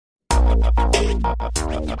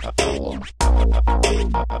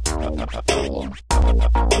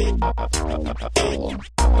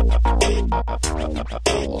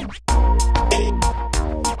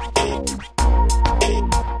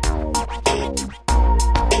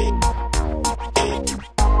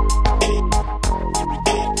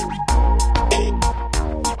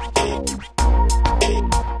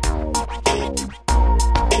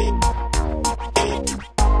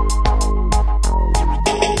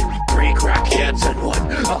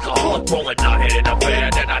Rolling, not hitting a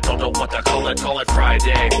band, and I don't know what to call it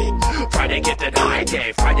Friday. Friday get that high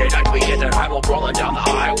day, Friday night we get that high, we're rolling down the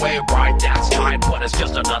highway. Right, that's time, but it's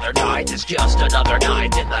just another night. It's just another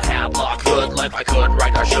night in the Hadlock. Good life I could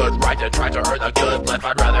write, I should write, and try to earn a good life.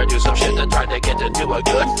 I'd rather do some shit than try to get into a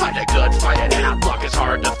good fight. A good fight at Hadlock is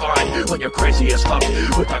hard to find when you're crazy as fuck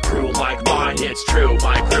with a crew like mine. It's true,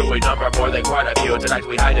 my crew, we number more than quite a few. Tonight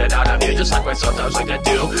we hide it out of you, just like I sometimes like to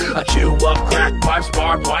do. A chew of crack pipes,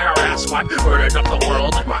 barbed wire, ass wipe, burning up the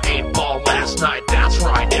world like my 8-ball last night. That's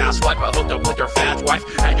right, ass wipe, I hooked up with your fat wife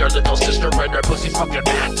and your little sister and her pussy fucking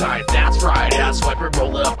mad tight. That's right, ass wipe, we're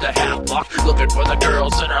rolling up the Hadlock, looking for the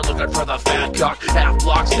girls that are looking for the fat cock. Half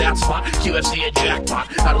blocks, that spot, QFC and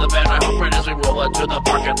jackpot. Out of the bed, I hop right as we roll into the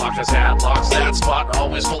parking lot. Cause Hadlock's that spot,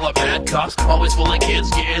 always full of bad cops, always full of kids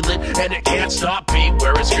getting lit, and it can't stop me.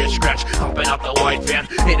 Where is Scritch Scratch? Hopping out the white van,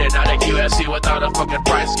 in and out of QFC without a fucking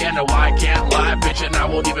price scan. No, I can't lie, bitch, and I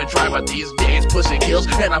won't even try. But these days, pussy kills,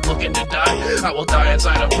 and I'm looking to die. I will die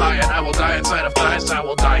inside of pie, and I will die inside of thighs. I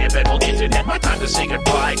will die in bed, we'll get it in. My time to say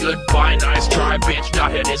goodbye, goodbye, nice try, bitch.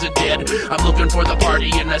 Knothead isn't dead. I'm looking for the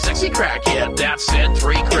party and a sexy crackhead. That's it,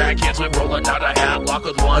 3 crackheads, we rolling out a Hadlock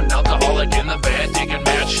with 1 alcoholic in the van, taking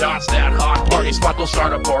mad shots. That hot party spot will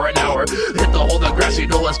start up for an hour. Hit the hole, the grassy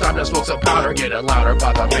knoll, it's time to smoke some powder. Getting louder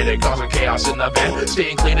by the minute, causing chaos in the van.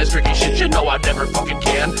 Staying clean is tricky shit, you know I never fucking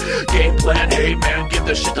can. Game plan, hey man, give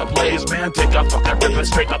the shit a blaze, man. Take a fucking rip and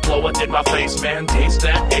straight up blow it in my face, man. Taste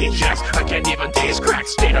that Ajax, I can't even taste crack.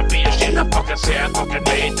 State of being shit, I fucking say I fucking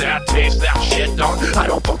made that. Taste that shit, dog, I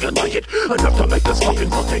don't fucking like it. Enough to make this fucking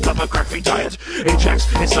girl take up a crack-free diet. Ajax,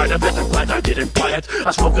 inside of it, I'm glad I didn't buy it.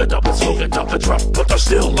 I smoke it up and smoke it up and drop, but I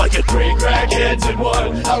still like it. 3 crackheads in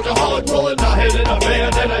 1 alcoholic rolling, not hitting a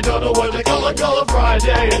van, and I don't know what to call it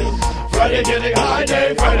Friday. Friday getting high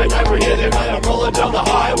day, Friday night we're getting high, I'm rolling down the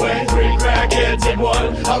highway. 3 crackheads in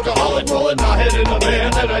 1 alcoholic rolling, not hitting a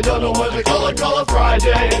van, and I don't know what to call it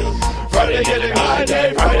Friday. Friday getting high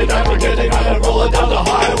day, Friday night we're getting high, I'm rolling down the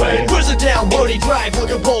highway. Cruising down Bodie Drive,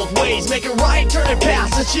 looking both ways, make a right, turn and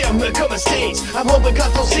pass the gym, become a stage. I'm hoping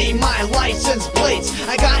cops will see my license plates.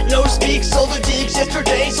 I got no speaks, sold the deeks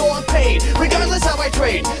yesterday, so I'm paid, regardless how I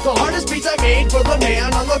trade. The hardest beats I made for the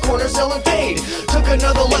man on the corner selling fade. Took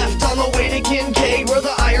another left on the way to Kincaid, where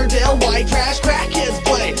the Iredale white trash crackheads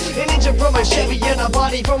play. An engine from a Chevy and a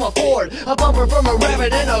body from a Ford, a bumper from a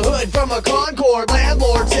Rabbit and a hood from a Concorde.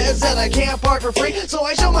 Landlord says that I can't park for free, so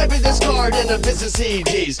I show my business card and a business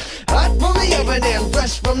CDs. Hot from the oven and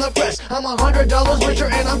fresh from the press. I'm $100 richer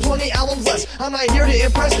and I'm 20 albums less. I'm not here to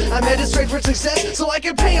impress, I'm headed straight for success, so I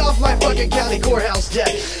can pay off my fucking county courthouse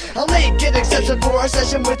debt. I'll make an exception for a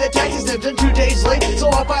session with a tax exemption 2 days late, so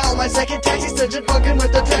I'll file my second tax extension. Fucking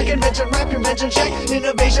with the track convention, rap convention check.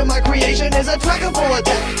 Innovation, my creation is a trackable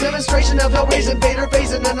attack. Demonstration of hell raising, Vader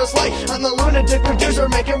phasing and a slight. I'm the lunatic producer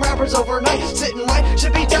making rappers overnight. Sitting right,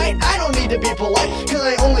 should be tight, I don't need to be polite, cause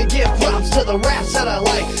I only give props to the raps that I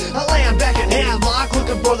like. I land back in Hadlock,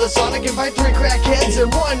 looking for the Sonic, and find 3 crackheads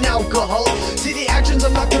and 1 alcoholic. See the actions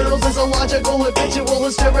of nocturnals is illogical, habitual,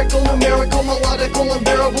 hysterical, numerical, melodical,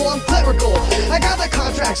 unbearable, I'm clerical. I got the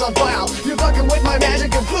contracts on file, you're fucking with my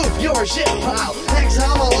magic and poof, you're a shit pile.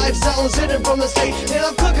 Exile, my lifestyle is hidden from the state, and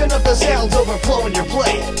I'm cooking up the sounds overflowing your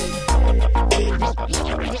plate.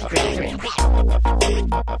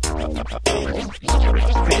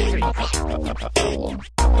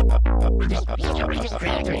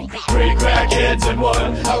 3 crackheads in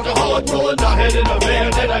 1 alcoholic rolling, not hitting a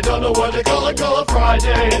van, and I don't know what to call it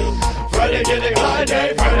Friday. Friday getting high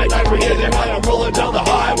day, Friday night we're getting high, I'm rolling down the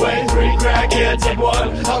highway. 3 crackheads in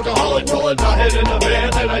 1 alcoholic rolling, not hitting a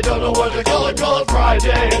van, and I don't know what to call it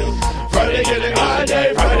Friday. Friday getting high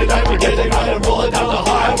day, Friday night we're getting high, I'm rolling down the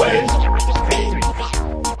highway.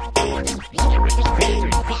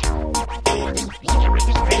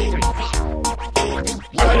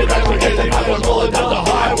 Friday night we're getting high, I'm rolling down the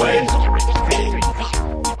highway.